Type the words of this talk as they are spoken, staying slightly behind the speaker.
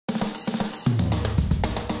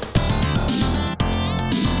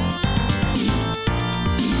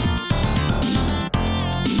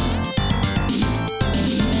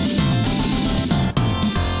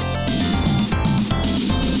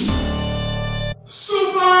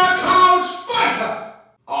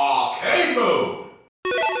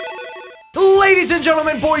Ladies and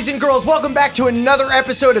gentlemen, boys and girls, welcome back to another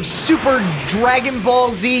episode of Super Dragon Ball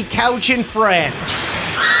Z Couch and Friends.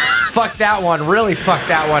 Fuck that one, really fuck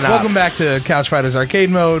that one up. Welcome back to Couch Fighters Arcade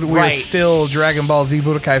Mode. We're still Dragon Ball Z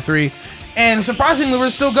Budokai 3. And surprisingly, we're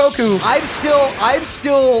still Goku. I'm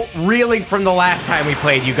still reeling from the last time we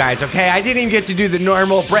played, you guys, okay? I didn't even get to do the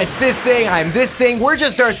normal, Brett's this thing, I'm this thing, we're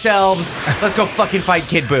just ourselves. Let's go fucking fight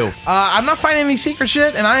Kid Buu. I'm not fighting any secret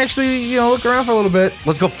shit, and I actually, looked around for a little bit.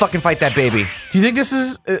 Let's go fucking fight that baby. Do you think this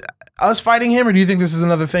is us fighting him, or do you think this is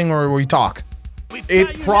another thing where we talk?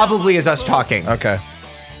 It probably is us talking. Okay.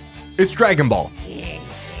 It's Dragon Ball.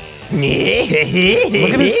 Look at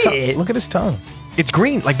his tongue. Look at his tongue. It's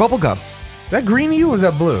green, like bubblegum. That green to you, or was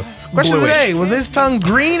that blue? Question of the day, was his tongue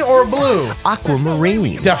green or blue?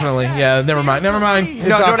 Aquamarine. Definitely. Yeah, never mind. Never mind. It's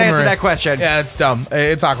no, don't aquamarine. answer that question. Yeah, it's dumb.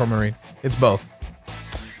 It's aquamarine. It's both.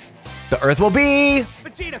 The Earth will be...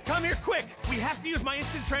 Vegeta, come here quick! We have to use my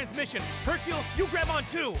instant transmission. Hercule, you grab on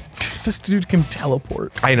too! This dude can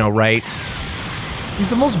teleport. I know, right? He's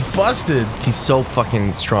the most busted. He's so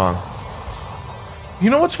fucking strong. You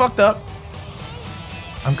know what's fucked up?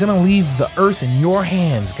 I'm gonna leave the Earth in your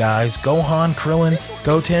hands, guys. Gohan, Krillin,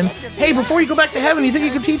 Goten. Hey, before you go back to heaven, you think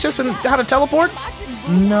you can teach us how to teleport?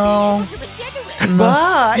 No.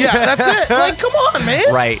 Bye. Yeah, that's it. Like, come on, man.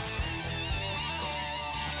 Right.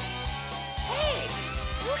 Hey,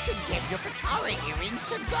 you should give your Katara earrings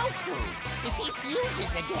to Goku. If he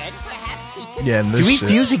fuses again, perhaps he can... Yeah, Do we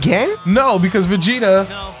fuse again? No, because Vegeta...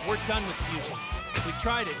 No, we're done with fusion. We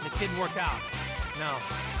tried it and it didn't work out. No.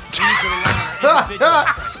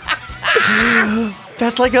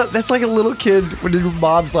 That's like a little kid when your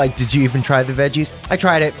mom's like, "Did you even try the veggies?" I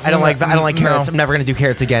tried it. I don't like carrots. No. I'm never gonna do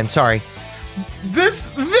carrots again. Sorry.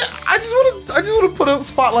 This I just want to put a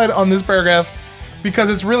spotlight on this paragraph because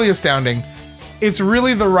it's really astounding. It's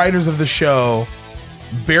really the writers of the show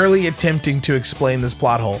barely attempting to explain this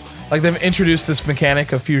plot hole. Like, they've introduced this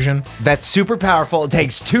mechanic of fusion. That's super powerful. It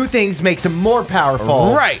takes two things, makes them more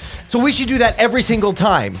powerful. Right. So we should do that every single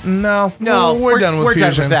time. No, we're done with we're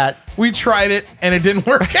fusion. done with that. We tried it and it didn't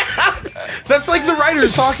work out. That's like the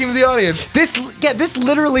writers talking to the audience. This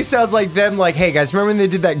literally sounds like them. Like, hey guys, remember when they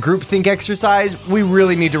did that groupthink exercise? We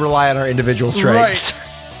really need to rely on our individual strengths.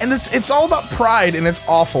 Right. And it's all about pride, and it's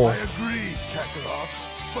awful. I agree, Kakarot.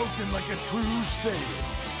 Spoken like a true Saiyan.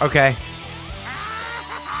 Okay.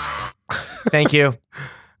 Thank you.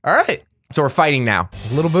 All right. So we're fighting now.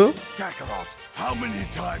 Little Boo? Kakarot, how many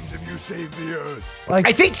times have you saved the Earth? Like,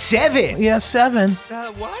 I think 7. yeah, 7.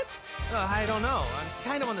 What? I don't know. I'm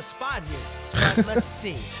kind of on the spot here. Let's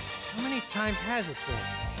see. How many times has it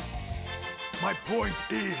been? My point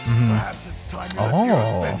is, perhaps it's time to let the Earth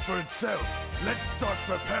Oh. fend for itself. Let's start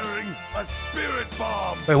preparing a spirit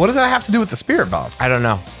bomb. Wait, what does that have to do with the spirit bomb? I don't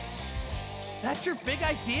know. That's your big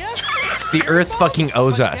idea? The Earth fucking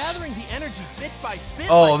owes By us. gathering the energy bit by bit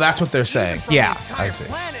Oh, like that's that, what they're even saying. from Yeah, the entire I see.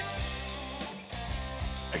 planet.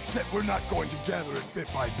 Except we're not going to gather it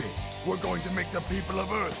bit by bit. We're going to make the people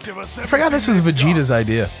of Earth give us I forgot this was everything they've Vegeta's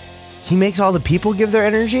idea. He makes all the people give their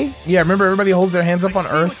energy? Yeah, remember everybody holds their hands up on I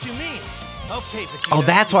see Earth? what you mean. Okay, Vegeta, Oh,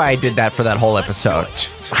 that's why I did that for that whole episode.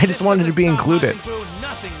 I just wanted to be included.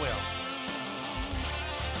 Nothing will.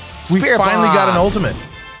 We Spirit finally got an bomb. ultimate.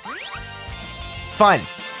 Fun.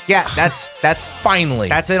 Yeah, that's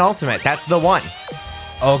Finally. an ultimate. That's the one.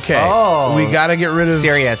 Okay. Oh. We gotta get rid of...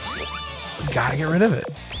 Serious. We gotta get rid of it.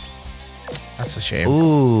 That's a shame.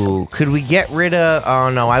 Ooh, could we get rid of?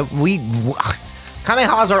 Oh no,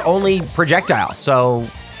 Kamehameha's our only projectile. So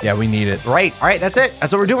Yeah, we need it. right, all right, that's it.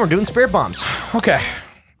 That's what we're doing. We're doing spirit bombs. Okay.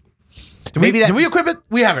 Maybe Did we equip it?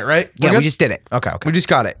 We have it, right? Yeah, We're we good? just did it. Okay. We just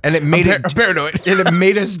got it, and it made I'm paranoid. and it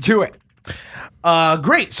made us do it.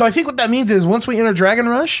 Great. So I think what that means is once we enter Dragon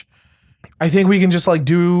Rush, I think we can just like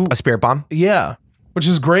do... A spirit bomb. Yeah. Which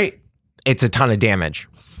is great. It's a ton of damage.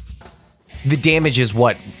 The damage is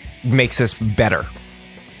what makes this better.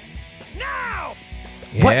 Now!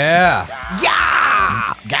 Yeah.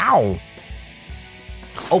 Yeah! Gow.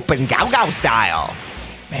 Open Gao style.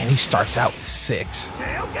 Man, he starts out with 6.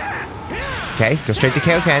 Okay, go straight to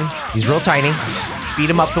Kaioken. He's real tiny. Beat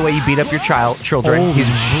him up the way you beat up your children. Holy He's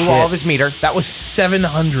blew all shit. of his meter. That was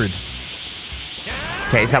 700.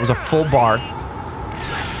 Okay, so that was a full bar.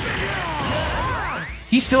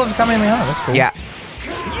 He still has a Kamehameha. That's cool. Yeah.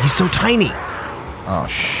 He's so tiny. Oh,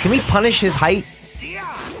 shit. Can we punish his height?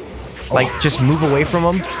 Like, just move away from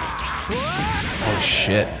him? Oh,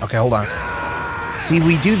 shit. Okay, hold on. See,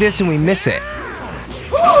 we do this and we miss it.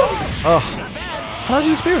 Ugh. How do I do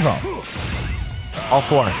the spirit bomb? All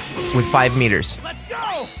 4 with 5 meters. Let's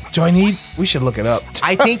go! Do I need... We should look it up.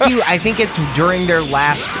 I think it's during their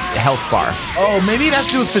last health bar. Oh, maybe it has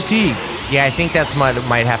to do with fatigue. Yeah, I think that's what it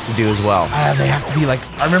might have to do as well. They have to be like,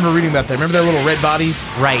 I remember reading about that. Remember their little red bodies?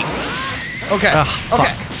 Right. Okay. Ugh,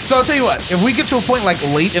 okay. fuck. So I'll tell you what, if we get to a point like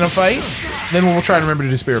late in a fight, then we'll try to remember to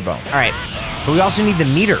do Spirit Bomb. All right. But we also need the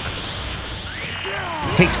meter.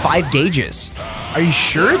 It takes 5 gauges. Are you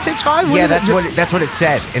sure it takes 5? Yeah, that's what it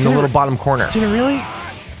said in the little bottom corner. Did it really?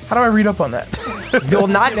 How do I read up on that? Well,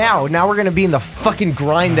 not now. Now we're gonna be in the fucking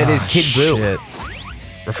grind that is Kid Buu. Shit.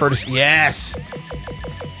 Refer to yes.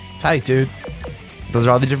 Tight, dude. Those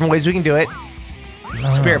are all the different ways we can do it.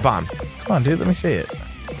 No, Spirit Bomb. Come on, dude. Let me see it.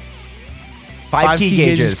 5 key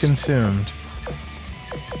gauges. Consumed.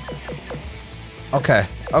 Okay.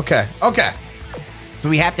 Okay. Okay. So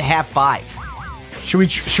we have to have 5. Should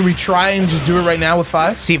we try and just do it right now with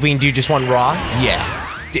 5? See if we can do just one raw. Yeah.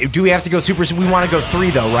 Do we have to go super? We want to go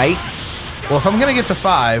 3 though, right? Well, if I'm gonna get to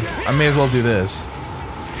 5, I may as well do this.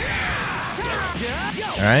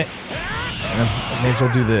 All right. And I may as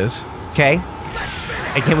well do this. Okay.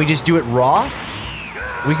 And can we just do it raw?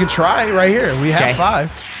 We could try right here. We have Okay.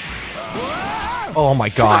 5. Oh my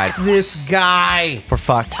god. Fuck this guy. We're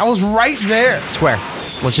fucked. I was right there. Square.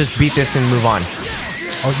 Let's just beat this and move on.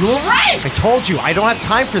 Oh, you were right. I told you, I don't have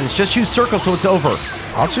time for this. Just choose circle so it's over.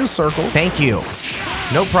 I'll choose circle. Thank you.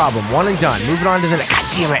 No problem. One and done. Moving on to the next. God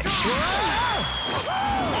damn it.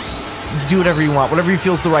 You do whatever you want. Whatever you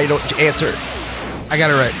feel's the right answer. I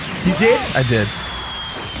got it right. You did? I did.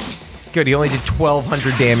 Good. He only did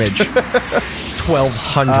 1,200 damage.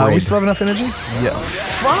 1,200. We still have enough energy? Yeah.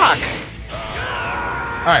 Fuck.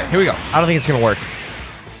 All right, here we go. I don't think it's gonna work.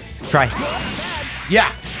 Try.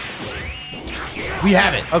 Yeah. We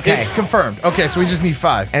have it. Okay. It's confirmed. Okay, so we just need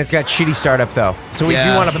 5. And it's got shitty startup though. So we do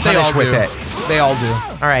Yeah, want to but they all punish with do. it. They all do.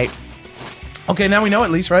 All right. Okay, now we know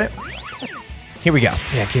at least, right? Here we go.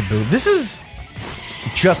 Yeah, Kid Buu. This is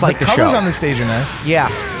Just like the colors show. on this stage are nice.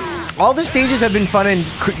 Yeah. All the stages have been fun and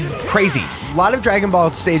crazy. A lot of Dragon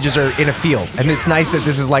Ball stages are in a field, and it's nice that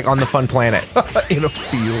this is like on the fun planet. In a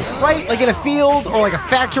field. Right? Like in a field or like a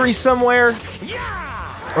factory somewhere.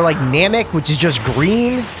 Or like Namek, which is just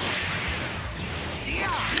green.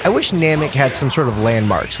 I wish Namek had some sort of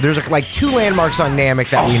landmarks. There's like 2 landmarks on Namek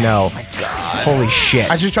that we know. Oh my god. Holy shit.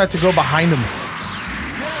 I just tried to go behind him.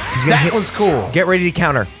 He's gonna That was cool. Get ready to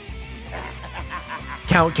counter.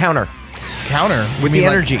 Counter. Counter. You With mean the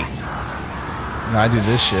like- energy. No, I do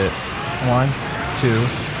this shit. 1, 2,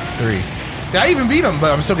 3. See, I even beat him,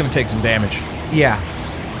 but I'm still gonna take some damage. Yeah.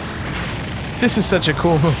 This is such a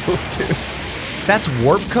cool move, dude. That's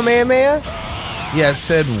Warp Kamehameha? Yeah, it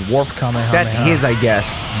said Warp Kamehameha. That's his, I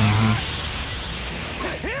guess.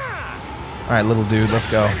 All right, little dude, let's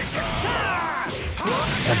go.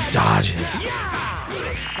 That dodges.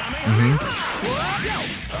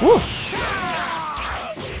 Woo.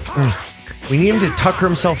 We need him to tucker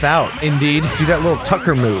himself out. Indeed. Do that little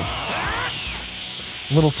Tucker move.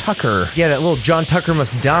 Little Tucker. Yeah, that little John Tucker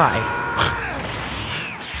must die.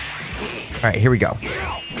 All right, here we go.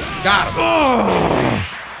 Got him.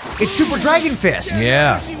 It's Super Dragon Fist.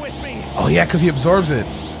 Yeah. Oh, yeah, because he absorbs it.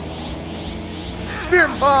 Spirit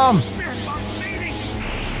Bomb.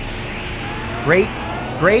 Great,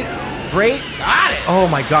 great, great. Got it. Oh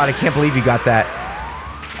my god, I can't believe you got that.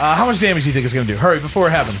 How much damage do you think it's going to do? Hurry, before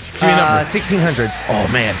it happens. Give me a number. 1,600. Oh,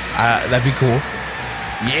 man. That'd be cool.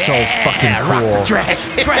 So fucking rock cool. the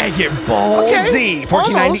dragon. Dragon Ball Okay, Z.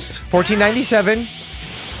 1490, 1497.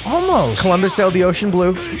 Almost. Columbus sailed the ocean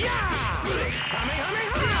blue.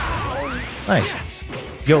 Nice.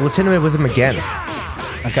 Yo, let's hit him with him again.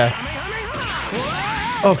 Okay.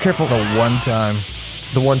 Oh, careful. The one time.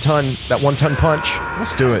 The 1 ton, that 1 ton punch.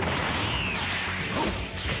 Let's do it.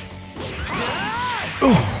 Ooh,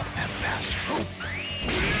 that bastard.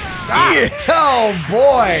 Yeah. Oh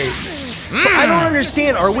boy. So I don't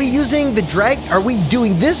understand. Are we using the drag? Are we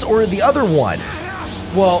doing this or the other one?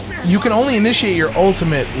 Well, you can only initiate your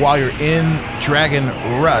ultimate while you're in Dragon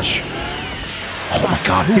Rush. Oh my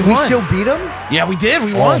god, Did we still beat him? Yeah, we did.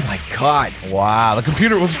 We Oh won. my god. Wow, the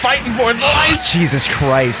computer was fighting for its life. Jesus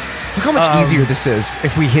Christ. Look how much easier this is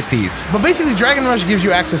if we hit these. But basically, Dragon Rush gives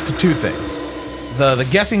you access to 2 things. The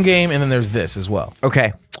guessing game, and then there's this as well.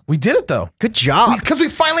 Okay. We did it, though. Good job. Because we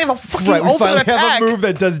finally have a fucking Right, we ultimate finally attack. have a move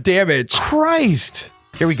that does damage. Christ.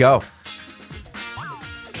 Here we go.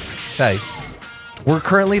 Hey. We're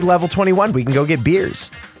currently level 21. We can go get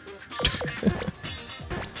beers.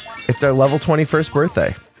 It's our level 21st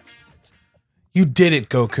birthday. You did it,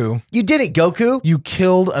 Goku. You did it, Goku. You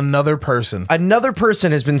killed another person. Another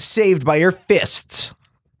person has been saved by your fists.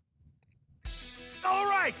 All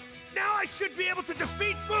right, now I should be able to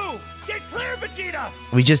defeat Buu. Get clear, Vegeta.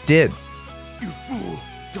 We just did. You fool!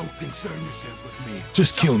 Don't concern yourself with me.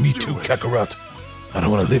 Just kill me Do too, it. Kakarot. I don't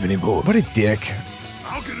want to live anymore. What a dick.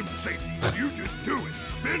 I'll get him to safety. You just do it.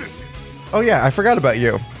 Finish it. Oh yeah, I forgot about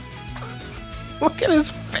you. Look at his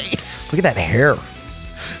face. Look at that hair.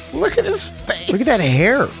 Look at his face. Look at that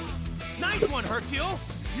hair. Nice one, Hercule.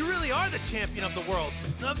 You really are the champion of the world,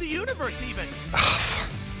 of the universe even.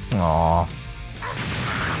 Aw.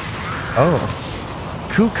 Oh.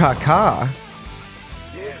 Kukaka.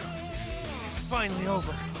 It's finally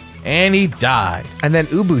over. And he died. And then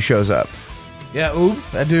Ubu shows up. Yeah, oop.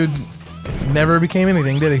 That dude never became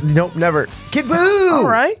anything, did he? Nope, never. Kid Boo! All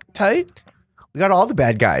right, tight. We got all the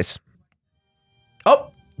bad guys.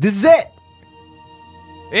 Oh, This is it.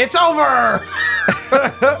 it's over.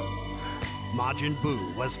 Majin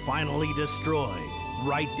Buu was finally destroyed,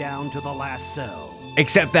 right down to the last cell.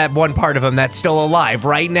 Except that one part of him that's still alive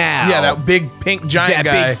right now. Yeah, that big pink giant that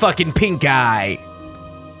guy. big fucking pink guy.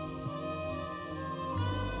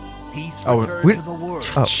 Peace Oh, returned to the world.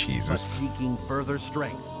 Oh, Jesus. But seeking further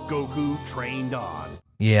strength, Goku trained on.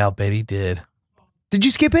 Yeah, I'll bet he did. Did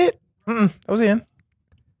you skip it? That was the end.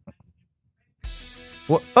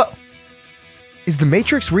 What? Is the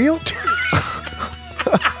Matrix real?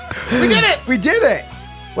 We did it. We did it.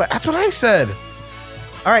 Well, that's what I said.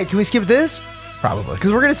 All right, can we skip this? Probably.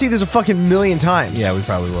 Because we're gonna see this a fucking million times. Yeah, we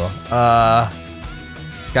probably will.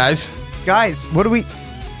 Guys. Guys, what do we?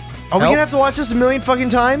 Are we Help. gonna have to watch this a million fucking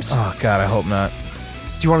times? Oh God, I hope not.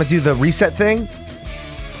 Do you want to do the reset thing?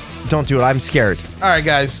 Don't do it. I'm scared. All right,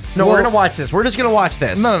 guys. No, We'll- we're gonna watch this. We're just gonna watch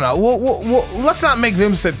this. No. We'll let's not make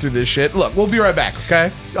them sit through this shit. Look, we'll be right back.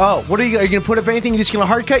 Okay. Oh, what are you gonna put up anything? You just gonna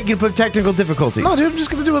hard cut? You gonna put technical difficulties? No, dude, I'm just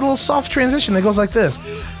gonna do a little soft transition that goes like this.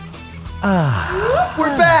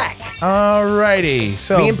 We're back. Alrighty.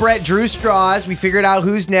 So Me and Brett drew straws. We figured out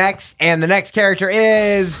who's next, and the next character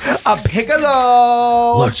is a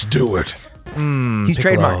Piccolo. Let's do it. He's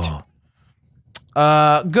trademarked.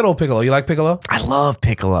 good old Piccolo. You like Piccolo? I love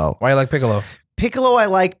Piccolo. Why you like Piccolo? Piccolo I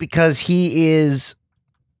like because he is,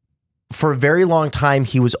 for a very long time,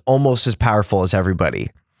 he was almost as powerful as everybody.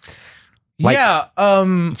 Like,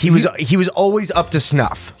 yeah. He was always up to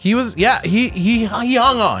snuff. He was. Yeah. He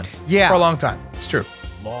hung on. Yeah. For a long time. It's true.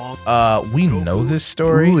 We know this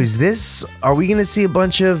story. Ooh, is this? Are we gonna see a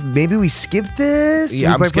bunch of? Maybe we skip this.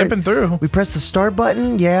 Yeah, I'm skipping through. We press the start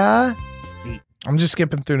button. Yeah. I'm just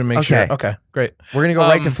skipping through to make sure. Okay, great. We're gonna go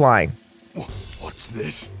right to flying. What's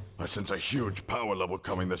this? I sense a huge power level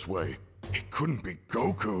coming this way. It couldn't be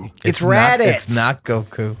Goku. It's not, Raditz. It's not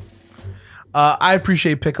Goku. I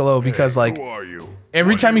appreciate Piccolo because, like, Who are you?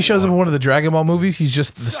 every time he shows up in one of the Dragon Ball movies, he's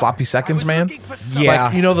just the sloppy seconds man. Yeah.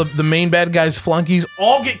 Like, you know, the main bad guys, flunkies,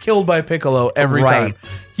 all get killed by Piccolo every Right. time.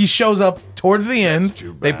 He shows up towards the end.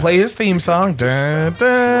 too They bad. play his theme song, dun,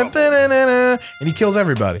 dun, dun, dun, dun, dun, and he kills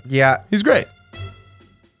everybody. Yeah. He's great.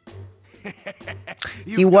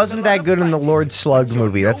 He wasn't that good in the Lord Slug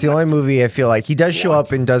movie. That's the only movie I feel like he does show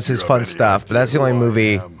up and does his fun stuff, but that's the only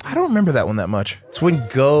movie. I don't remember that one that much. It's when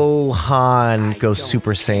Gohan goes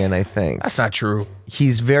Super Saiyan, I think. That's not true.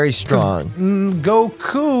 He's very strong.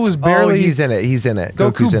 Goku is barely. Oh, he's in it. He's in it.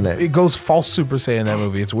 Goku's in it. It goes false Super Saiyan in that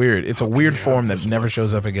movie. It's weird. It's a weird form that never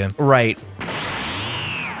shows up again. Right.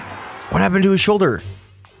 What happened to his shoulder?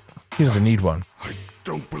 He doesn't need one. I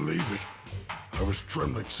don't believe it. I was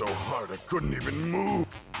trembling so hard I couldn't even move.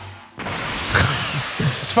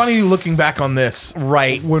 It's funny looking back on this.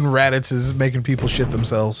 Right. When Raditz is making people shit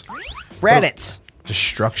themselves. Raditz.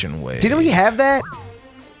 Destruction wave. Didn't we have that?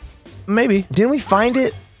 Maybe. Didn't we find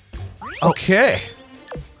it? Okay.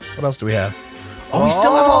 What else do we have? Oh, we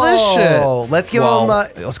still have all this shit. Oh, let's give Well,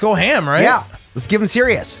 him. let's go ham, right? Yeah. Let's give him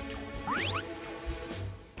serious.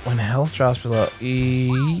 When health drops below.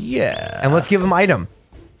 Yeah. And let's give him item.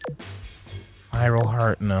 Viral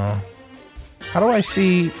heart, no. How do I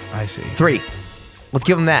see? I see. 3. Let's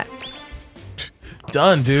give him that.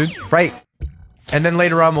 Done, dude. Right. And then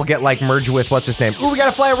later on, we'll get like merge with what's his name. Ooh, we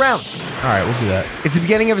gotta fly around. All right, we'll do that. It's the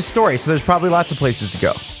beginning of his story, so there's probably lots of places to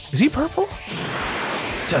go. Is he purple?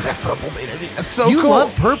 He does have purple energy. That's so You cool.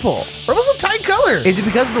 love purple. Purple's a tight color. Is it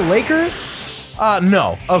because of the Lakers?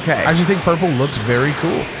 No. Okay. I just think purple looks very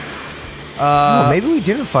cool. Oh, maybe we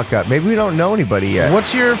didn't fuck up. Maybe we don't know anybody yet.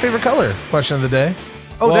 What's your favorite color? Question of the day.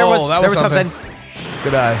 Oh, Whoa, there was something.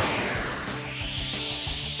 Good eye.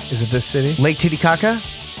 Is it this city? Lake Titicaca?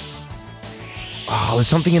 Oh, there's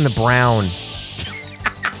something in the brown.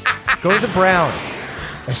 Go to the brown.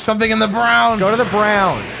 There's something in the brown. Go to the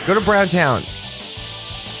brown. Go to Brown Town.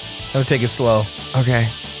 I'm gonna take it slow. Okay.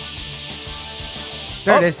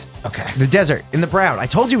 There it is. Okay. The desert in the brown. I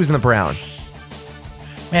told you it was in the brown.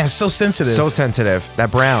 Man, it's so sensitive. So sensitive. That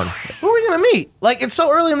brown. Who are we gonna meet? Like, it's so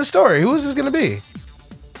early in the story. Who is this gonna be?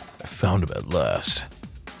 I found him at last.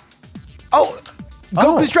 Oh,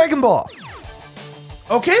 Goku's Dragon Ball.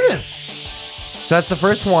 Okay then. So that's the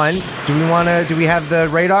first one. Do we have the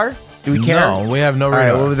radar? Do we care? No, we have no All right,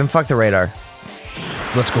 radar. well, then fuck the radar.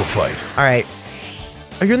 Let's go fight. All right.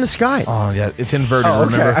 Oh, you're in the sky. Oh yeah, it's inverted. Oh,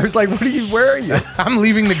 okay. Remember? I was like, where are you? I'm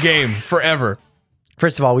leaving the game forever.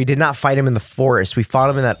 First of all, we did not fight him in the forest. We fought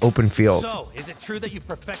him in that open field. So, is it true that you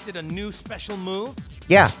perfected a new special move?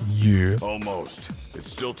 Yeah. Yeah. Almost. It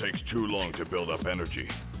still takes too long to build up energy.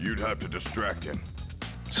 You'd have to distract him.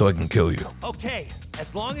 So I can kill you. Okay,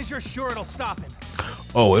 as long as you're sure it'll stop him.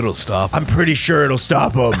 Oh, it'll stop. I'm pretty sure it'll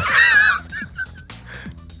stop him.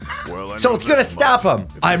 Well, I So know it's gonna this stop much. him.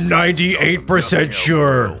 If I'm it's 98% nothing else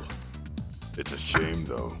sure. will. It's a shame,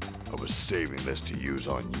 though. I was saving this to use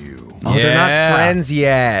on you. Oh, they're not friends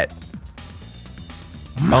yet.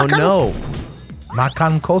 Oh no.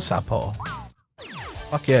 Makan kosapo.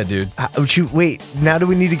 Fuck yeah, dude. Shoot, wait. Now do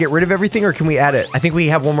we need to get rid of everything or can we add it? I think we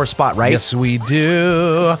have one more spot, right? Yes, we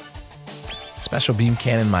do. Special beam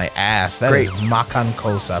cannon my ass. That is Great. Makan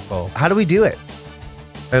kosapo. How do we do it?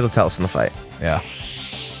 It'll tell us in the fight. Yeah.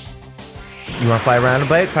 You want to fly around a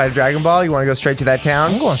bit? Fight a Dragon Ball? You want to go straight to that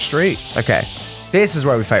I'm town? going straight. Okay. This is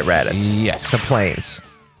where we fight Raditz. Yes. The plains.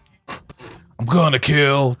 I'm gonna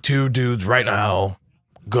kill 2 dudes right now.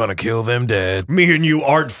 Gonna kill them dead. Me and you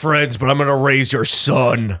aren't friends, but I'm gonna raise your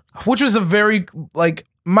son. Which was a very, like,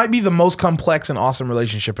 might be the most complex and awesome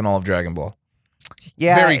relationship in all of Dragon Ball.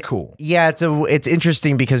 Yeah. Very cool. Yeah, it's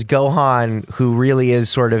interesting because Gohan, who really is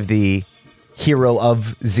sort of the hero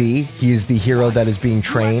of Z, he is the hero that is being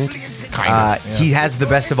trained. He has the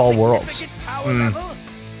best of all worlds.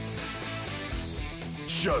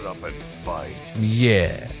 Shut up and fight.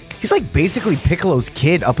 Yeah. He's like basically Piccolo's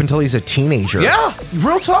kid up until he's a teenager. Yeah,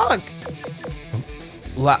 real talk.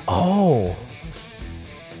 Oh.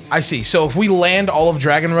 I see. So if we land all of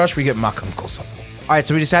Dragon Rush, we get Makan Kosapo. All right,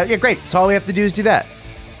 so we just have, yeah, great. So all we have to do is do that.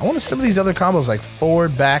 I want some of these other combos like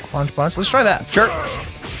forward, back, punch, punch. Let's try that. Sure.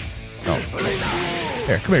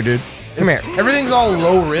 Here, come here, dude. Come here. Everything's all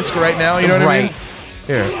low risk right now, you know what I mean? Right.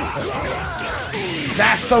 Here.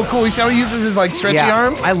 That's so cool. You see how he uses his like stretchy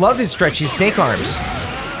arms? I love his stretchy snake arms.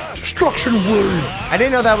 Destruction wave. I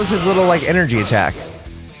didn't know that was his little like energy attack.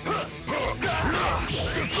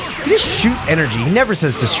 He just shoots energy. He never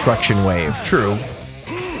says destruction wave. True.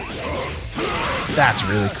 That's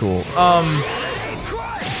really cool.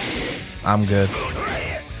 I'm good.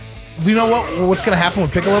 Do you know what's gonna happen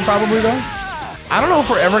with Piccolo probably though? I don't know if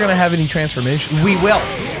we're ever gonna have any transformations. We will.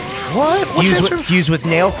 What? Fuse with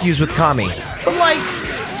Nail, fuse with Kami. But like,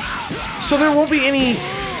 so there won't be any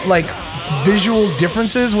like visual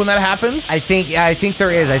differences when that happens? I think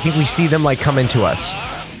there is. I think we see them like come into us.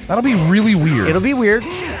 That'll be really weird. It'll be weird,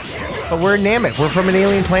 but we're Namek. We're from an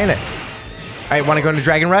alien planet. All right, want to go into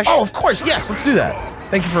Dragon Rush? Oh, of course. Yes, let's do that.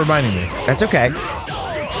 Thank you for reminding me. That's okay.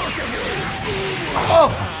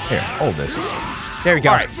 Oh, here, hold this. There we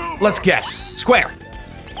go. All right, let's guess. Square.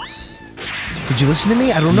 Did you listen to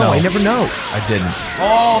me? I don't know. No. I never know. I didn't.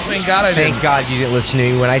 Oh, thank God I didn't. Thank God you didn't listen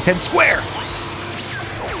to me when I said square.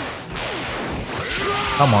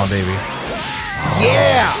 Come on, baby.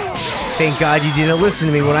 Yeah. Thank God you didn't listen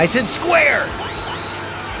to me when I said square.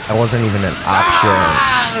 That wasn't even an option.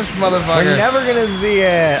 Ah, this motherfucker. We're never gonna see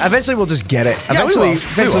it. Eventually, we'll just get it. Yeah, we will.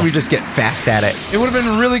 Eventually, we just get fast at it. It would have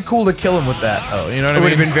been really cool to kill him with that, though. You know what I It mean?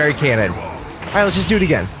 would have been very canon. All right, let's just do it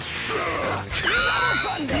again.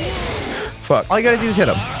 Fuck. All you gotta do is hit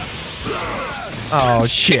him. Oh Kick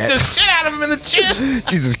shit! the shit out of him in the chin.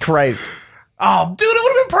 Jesus Christ! Oh, dude, it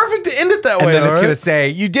would have been perfect to end it that And way. then it's all gonna right? say,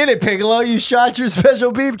 "You did it, Piccolo. You shot your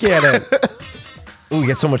special beam cannon." Ooh, we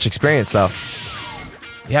get so much experience though.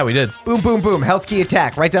 Yeah, we did. Boom, boom, boom. Health key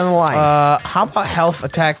attack right down the line. How about health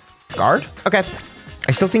attack guard? Okay.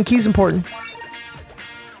 I still think key's important.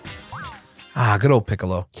 Ah, good old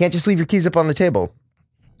Piccolo. Can't just leave your keys up on the table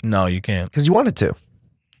No, you can't. because you wanted to.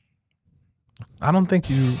 I don't think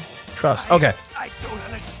you trust. Okay. I don't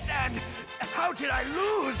understand. How did I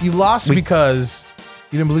lose? You lost because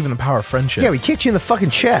you didn't believe in the power of friendship. Yeah, we kicked you in the fucking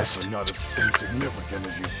chest. They're not as insignificant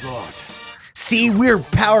as you thought. See, we're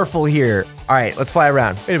powerful here. All right, let's fly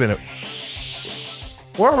around. Wait a minute.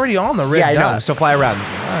 We're already on the red Yeah, I dot. know. So fly around.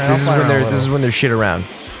 right, this I'll is fly when around there's a this is little. when there's shit around.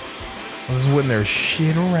 This is when there's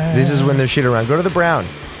shit around. This is when there's shit around. Go to the brown.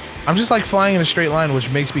 I'm just like flying in a straight line, which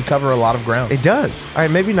makes me cover a lot of ground. It does. All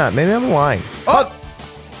right, maybe not. Maybe I'm lying. Oh!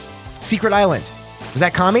 Secret Island. Was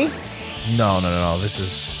that Kami? No. This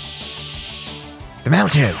is... The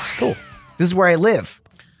mountains. Cool. This is where I live.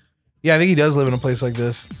 Yeah, I think he does live in a place like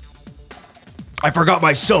this. I forgot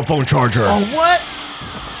my cell phone charger. Oh, what?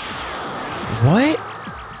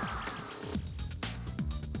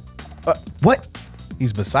 What? What?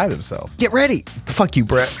 He's beside himself. Get ready. Fuck you,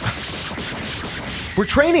 Brett. We're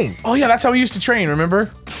training. Oh yeah, that's how we used to train, remember?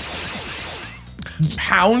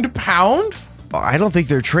 Pound? Oh, I don't think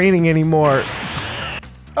they're training anymore.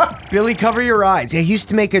 Billy, cover your eyes. Yeah, he used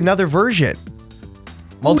to make another version.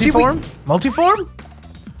 Multiform? Multiform?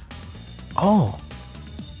 Oh.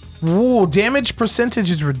 Whoa, damage percentage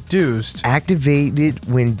is reduced. Activated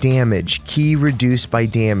when damaged. Key reduced by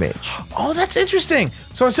damage. Oh, that's interesting.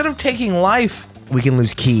 So instead of taking life, We can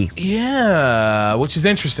lose key. yeah, which is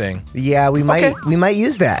interesting. Yeah, we might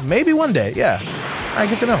use that. Maybe one day, yeah. All right,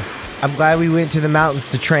 good to know. I'm glad we went to the mountains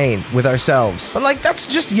to train with ourselves. But like, that's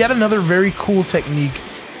just yet another very cool technique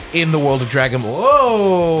in the world of Dragon Ball.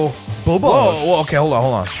 Whoa. Whoa, okay, hold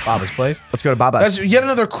on. Baba's place. Let's go to Baba's. That's yet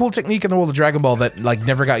another cool technique in the world of Dragon Ball that like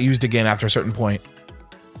never got used again after a certain point.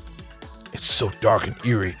 It's so dark and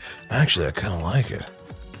eerie. Actually, I kind of like it.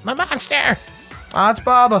 My monster! Ah, it's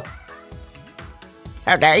Baba.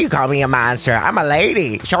 How dare you call me a monster? I'm a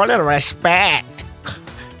lady. Show a little respect.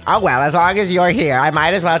 Oh, well, as long as you're here, I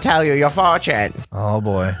might as well tell you your fortune. Oh,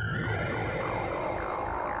 boy.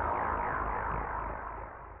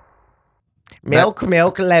 Milk,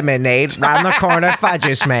 lemonade, round the corner fudge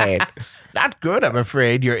is made. Not good, I'm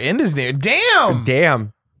afraid. Your end is near. Damn!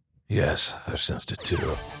 Damn. Yes, I've sensed it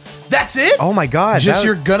too. That's it? Oh my God. Just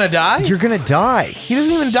you're gonna die? You're gonna die. He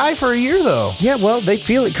doesn't even die for a year, though. Yeah, well, they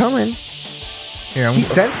feel it coming. Here, He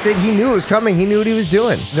sensed it. He knew it was coming. He knew what he was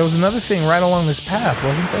doing. There was another thing right along this path,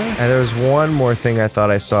 wasn't there? And there was one more thing I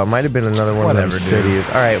thought I saw. It might have been another one Whatever, of them dude. cities.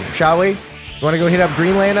 All right, shall we? You want to go hit up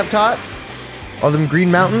Greenland up top? All them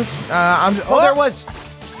green mountains? Oh, There it was.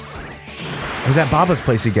 Was that Baba's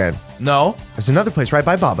place again? No. There's another place right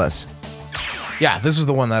by Baba's. Yeah, this is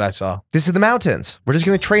the one that I saw. This is the mountains. We're just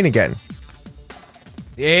going to train again.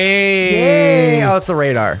 Yay! Yay! Oh, it's the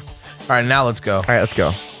radar. All right, now let's go. All right, let's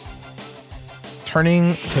go.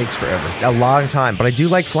 Turning takes forever. A long time, but I do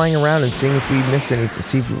like flying around and seeing if we miss anything,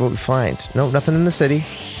 see what we find. No, nothing in the city.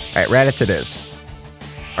 All right, Raditz it is.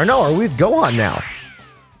 Or no, are we with Gohan now?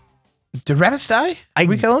 Did Raditz die? Did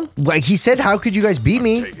we kill him? Well, he said, how could you guys beat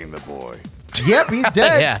me? Taking the boy. Yep, he's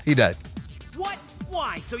dead. Yeah, he died. What?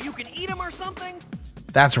 Why? So you can eat him or something?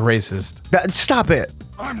 That's racist. Stop it.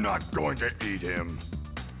 I'm not going to eat him.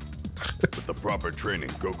 With the proper training,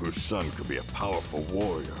 Goku's son could be a powerful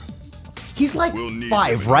warrior. He's like We'll need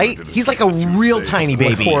 5, him right? to He's like a defeat real you, tiny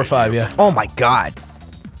Sage. baby. 4 or 5, yeah. Oh my God.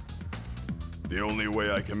 The only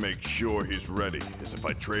way I can make sure he's ready is if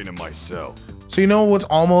I train him myself. So you know what's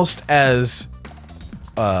almost as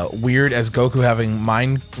weird as Goku having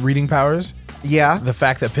mind reading powers? Yeah. The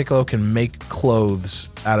fact that Piccolo can make clothes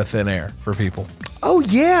out of thin air for people. Oh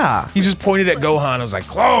yeah. He just pointed at Gohan and was like,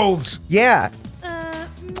 clothes! Yeah.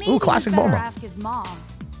 Ooh, classic Bulma. Ask his mom.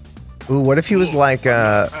 Ooh, what if he was like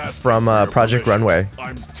from Project Runway?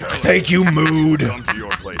 I'm telling Thank you, Mood. Come to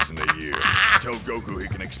your place in a year. Tell Goku he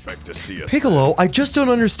can expect to see us. Piccolo, I just don't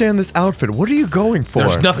understand this outfit. What are you going for?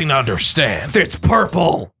 There's nothing to understand. It's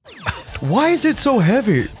purple. Why is it so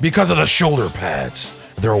heavy? Because of the shoulder pads.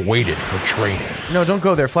 They're weighted for training. No, don't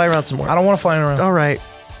go there. Fly around some more. I don't want to fly around. All right.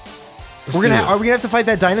 Let's Are we do gonna have to fight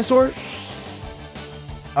that dinosaur?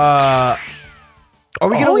 Are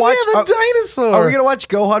we oh gonna watch? yeah, the dinosaur. Are we gonna watch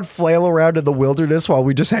Gohan flail around in the wilderness while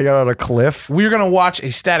we just hang out on a cliff? We're gonna watch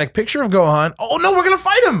a static picture of Gohan. Oh no, we're gonna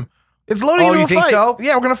fight him. It's loading Oh, into you a think fight. so?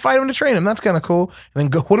 Yeah, we're gonna fight him to train him. That's kind of cool. And then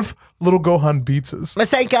go. What if little Gohan beats us?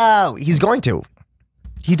 Masako! He's going to.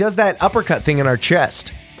 He does that uppercut thing in our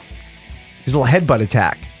chest. His little headbutt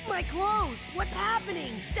attack. My clothes. What's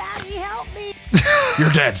happening? Daddy, help me. Your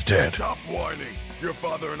dad's dead. Stop whining. Your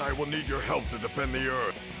father and I will need your help to defend the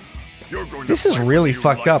Earth. You're going to This is fight really whether you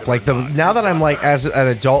fucked like up. it Like or the not. now that I'm like as an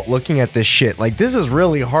adult looking at this shit, like this is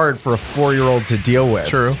really hard for a 4-year-old to deal with.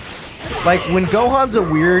 True. Like when Gohan's a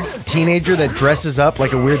weird teenager that dresses up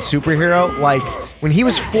like a weird superhero, like when he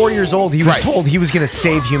was 4 years old, he was Right. told he was gonna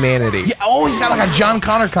save humanity. Yeah. Oh, he's got like a John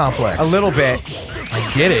Connor complex. A little bit. I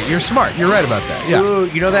get it. You're smart. You're right about that. Yeah. Ooh,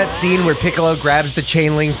 you know that scene where Piccolo grabs the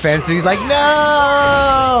chain link fence and he's like,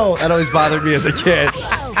 no! That always bothered me as a kid.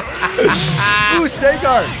 Ooh, snake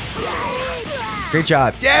arms. Great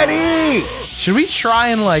job. Daddy! Should we try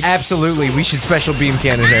and like Absolutely, we should special beam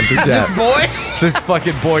cannon him to this death. boy? This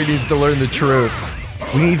fucking boy needs to learn the truth.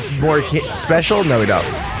 We need more special? No, we don't.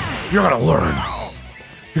 You're gonna learn.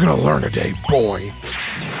 You're gonna learn today, boy.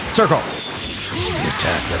 Circle. It's the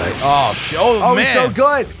attack that I. Oh, Oh, man. he's so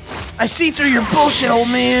good. I see through your bullshit, old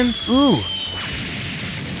man. Ooh.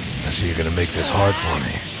 I see you're gonna make this hard for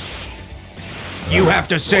me. You have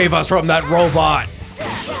to save us from that robot.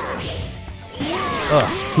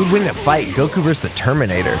 Who'd win a fight? Goku versus the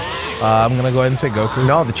Terminator. I'm gonna go ahead and say Goku.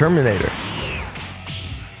 No, the Terminator.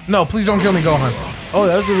 No, please don't kill me, Gohan. Oh,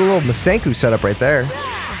 that was a little Masenku setup right there.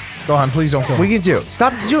 Gohan, please don't kill What are me. you gonna do?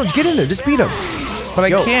 Stop, George, get in there, just beat him. But I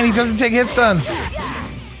Yo. can't, he doesn't take hit stun.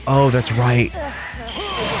 Oh, that's right.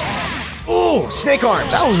 Oh, snake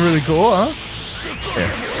arms. That was really cool, huh?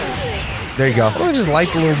 There you go. Why don't I just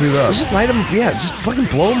light the little dude up? Just light him, yeah, just fucking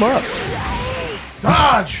blow him up.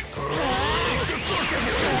 Dodge!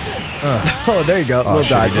 Oh, there you go. Oh, Little shit,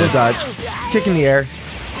 he dodge, did. little dodge. Kick in the air.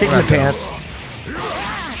 Kick in We're the not done. pants.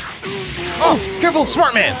 Oh, careful,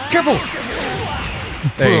 smart man, careful.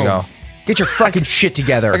 There you Boom. go. Get your fucking shit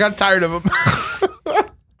together. I got tired of him.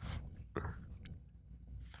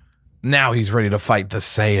 Now he's ready to fight the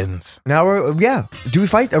Saiyans. Now we're, yeah. Do we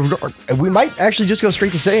fight? We might actually just go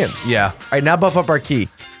straight to Saiyans. Yeah. All right, now buff up our key.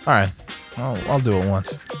 All right. I'll do it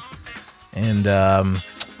once. And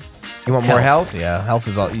You want more health? Yeah, health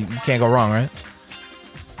is all. You can't go wrong, right?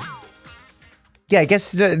 Yeah, I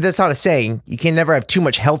guess that's not a saying. You can never have too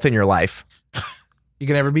much health in your life. You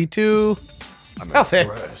can never be too I'm healthy.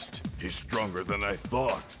 impressed. He's stronger than I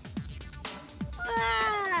thought.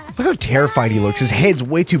 Look how terrified he looks. His head's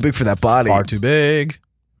way too big for that body. Far too big.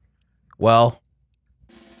 Well,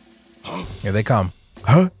 here they come.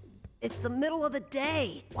 Huh? It's the middle of the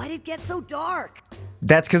day. Why did it get so dark?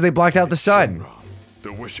 That's because they blocked out the sun. Shinra,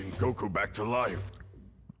 they're wishing Goku back to life.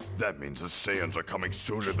 That means the Saiyans are coming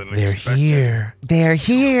sooner than They're expected. here. They're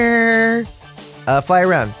here. Fly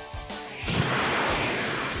around.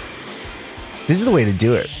 This is the way to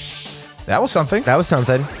do it. That was something. That was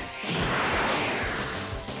something.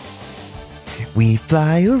 We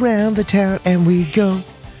fly around the town and we go.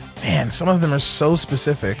 Man, some of them are so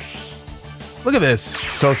specific. Look at this.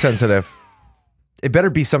 So sensitive. It better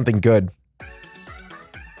be something good.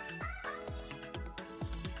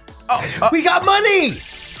 We got money!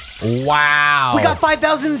 Wow. We got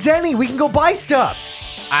 5,000 zenny. We can go buy stuff.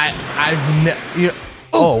 I've never.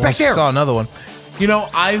 Oh, I back there. saw another one. You know,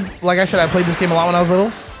 like I said, I played this game a lot when I was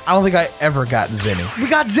little. I don't think I ever got Zenny. We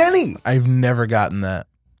got zenny. I've never gotten that.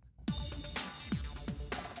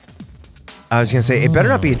 I was gonna say it better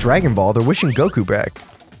not be a Dragon Ball. They're wishing Goku back.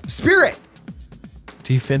 Spirit.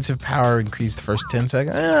 Defensive power increased the first 10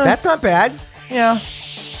 seconds. That's not bad. Yeah.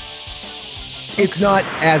 It's not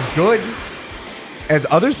as good as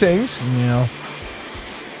other things. Yeah.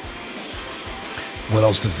 What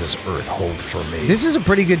else does this Earth hold for me? This is a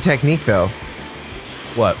pretty good technique, though.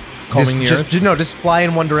 What? Calming the Earth? Just fly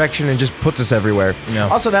in one direction and just puts us everywhere. Yeah.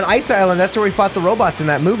 Also, that ice island, that's where we fought the robots in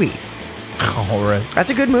that movie. All right. That's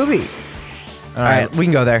a good movie. All All right, we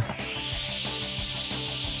can go there.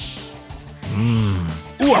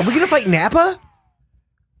 Ooh, are we gonna fight Nappa?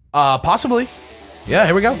 Possibly. Yeah,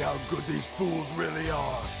 here we go. How good these fools really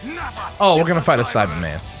are. Oh, we're gonna fight a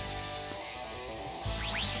Cyberman.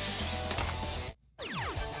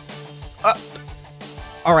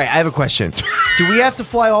 All right, I have a question. Do we have to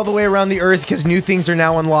fly all the way around the Earth because new things are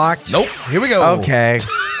now unlocked? Nope. Here we go. Okay.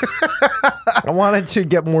 I wanted to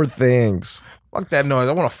get more things. Fuck that noise.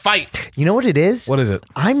 I want to fight. You know what it is? What is it?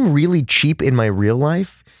 I'm really cheap in my real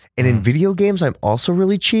life, and in video games, I'm also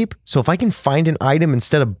really cheap. So if I can find an item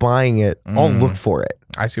instead of buying it, I'll look for it.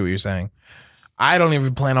 I see what you're saying. I don't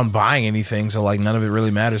even plan on buying anything, so like none of it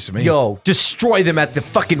really matters to me. Yo, destroy them at the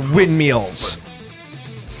fucking windmills.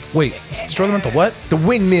 Wait, destroy them at the what? The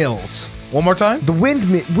windmills. One more time? The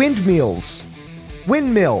windmills.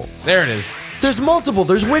 Windmill. There it is. There's multiple.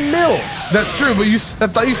 There's windmills. That's true, but I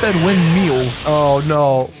thought you said windmills. Oh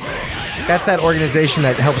no, that's that organization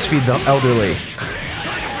that helps feed the elderly.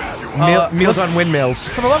 Meals let's- on windmills.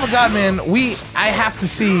 For the love of God, man, I have to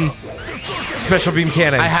see. Special beam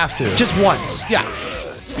cannon. I have to. Just once. Yeah.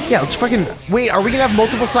 Yeah, let's fucking wait. Are we gonna have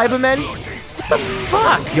multiple Cybermen? What the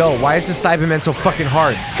fuck? Yo, why is this Cyberman so fucking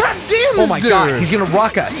hard? God damn Oh this my dude. god, he's gonna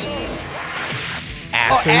rock us.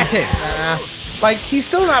 Acid. Oh, acid. Like, he's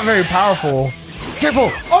still not very powerful. Careful!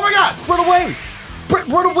 Oh my god! Run away!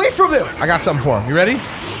 Run away from him! I got something for him. You ready?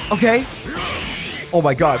 Okay. Oh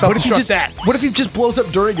my god! What if he Self-destruct just that. What if he just blows up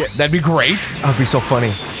during it? That'd be great. That'd be so funny.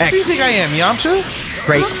 Who do you X. think I am, Yamcha?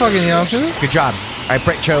 Great. I'm not fucking Yamcha. Good job. All right,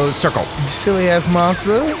 Brett chose circle. You silly ass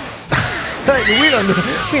monster. we don't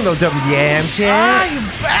know WM, Ah, you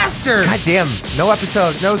bastard! God damn! No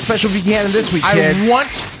episode, no special cannon this week, kids. I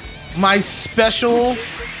want my special.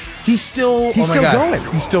 He's still. He's oh my still God.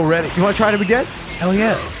 going. He's still ready. You want to try him again? Hell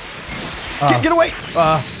yeah. Get away!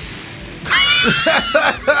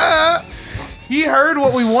 He heard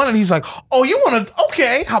what we wanted. He's like, oh, you want to?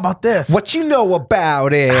 Okay, how about this? What you know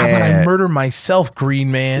about it? How about I murder myself, Green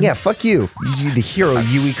Man? Yeah, fuck you. You the hero sucks.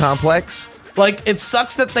 Yui complex. Like, it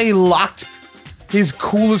sucks that they locked his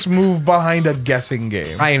coolest move behind a guessing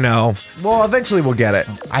game. I know. Well, eventually we'll get it.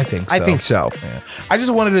 I think so. I think so. Yeah. I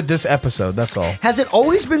just wanted it this episode, that's all. Has it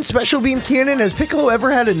always been Special Beam Cannon? Has Piccolo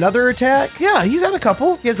ever had another attack? Yeah, he's had a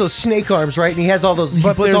couple. He has those snake arms, right? And he has all those.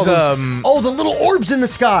 But he puts all there's, those, oh, the little orbs in the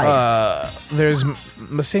sky. There's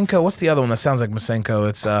Masenko. What's the other one that sounds like Masenko?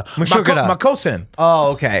 It's Mashugana. Makosen.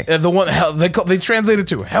 Oh, okay. The one they translate it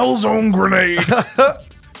to Hellzone Grenade.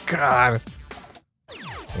 God.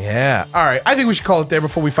 Yeah. All right. I think we should call it there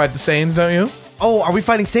before we fight the Saiyans, don't you? Oh, are we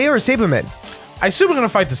fighting Seiya or Saberman? I assume we're gonna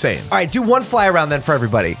fight the Saiyans. All right, do one fly around then for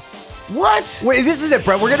everybody. What? Wait, this is it,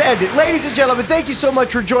 Brett. We're going to end it. Ladies and gentlemen, thank you so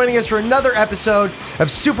much for joining us for another episode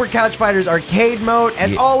of Super Couch Fighters Arcade Mode.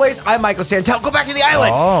 As always, I'm Michael Santell. Go back to the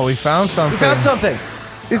island. Oh, we found something. We found something.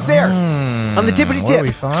 It's there. On the tippity What tip. do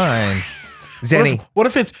we find? Zenny. What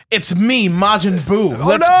if it's me, Majin Buu? Oh,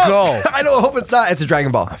 Let's no. go. I don't hope it's not. It's a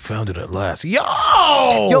Dragon Ball. I found it at last. Yo!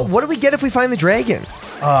 Yo, what do we get if we find the dragon?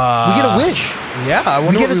 We get a wish. Yeah, I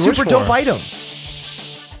wonder We get what a we super wish dope for. item.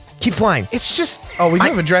 Keep flying. It's just... Oh, we do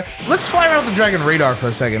have a dragon. Let's fly around the dragon radar for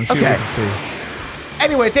a second and see what we can see.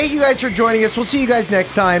 Anyway, thank you guys for joining us. We'll see you guys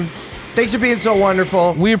next time. Thanks for being so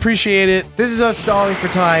wonderful. We appreciate it. This is us stalling for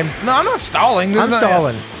time. No, I'm not stalling. I'm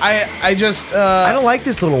stalling. I just... I don't like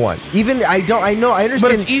this little one. Even, I understand.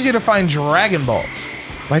 But it's easy to find Dragon Balls.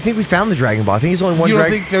 I think we found the Dragon Ball. I think it's only one You don't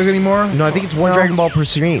Dragon. think there's any more? No, I think it's one No. Dragon Ball per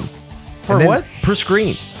screen. Per And then- what? Per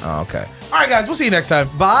screen. Oh, okay. All right, guys. We'll see you next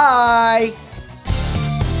time. Bye.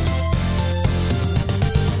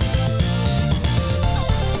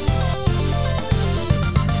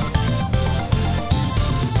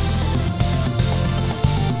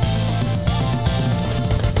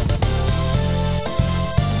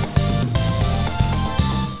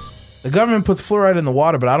 The government puts fluoride in the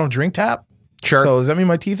water, but I don't drink tap. Sure. So does that mean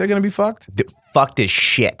my teeth are gonna be fucked? Fucked as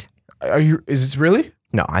shit. Are you? Is it really?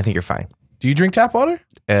 No, I think you're fine. Do you drink tap water?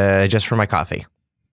 Just for my coffee.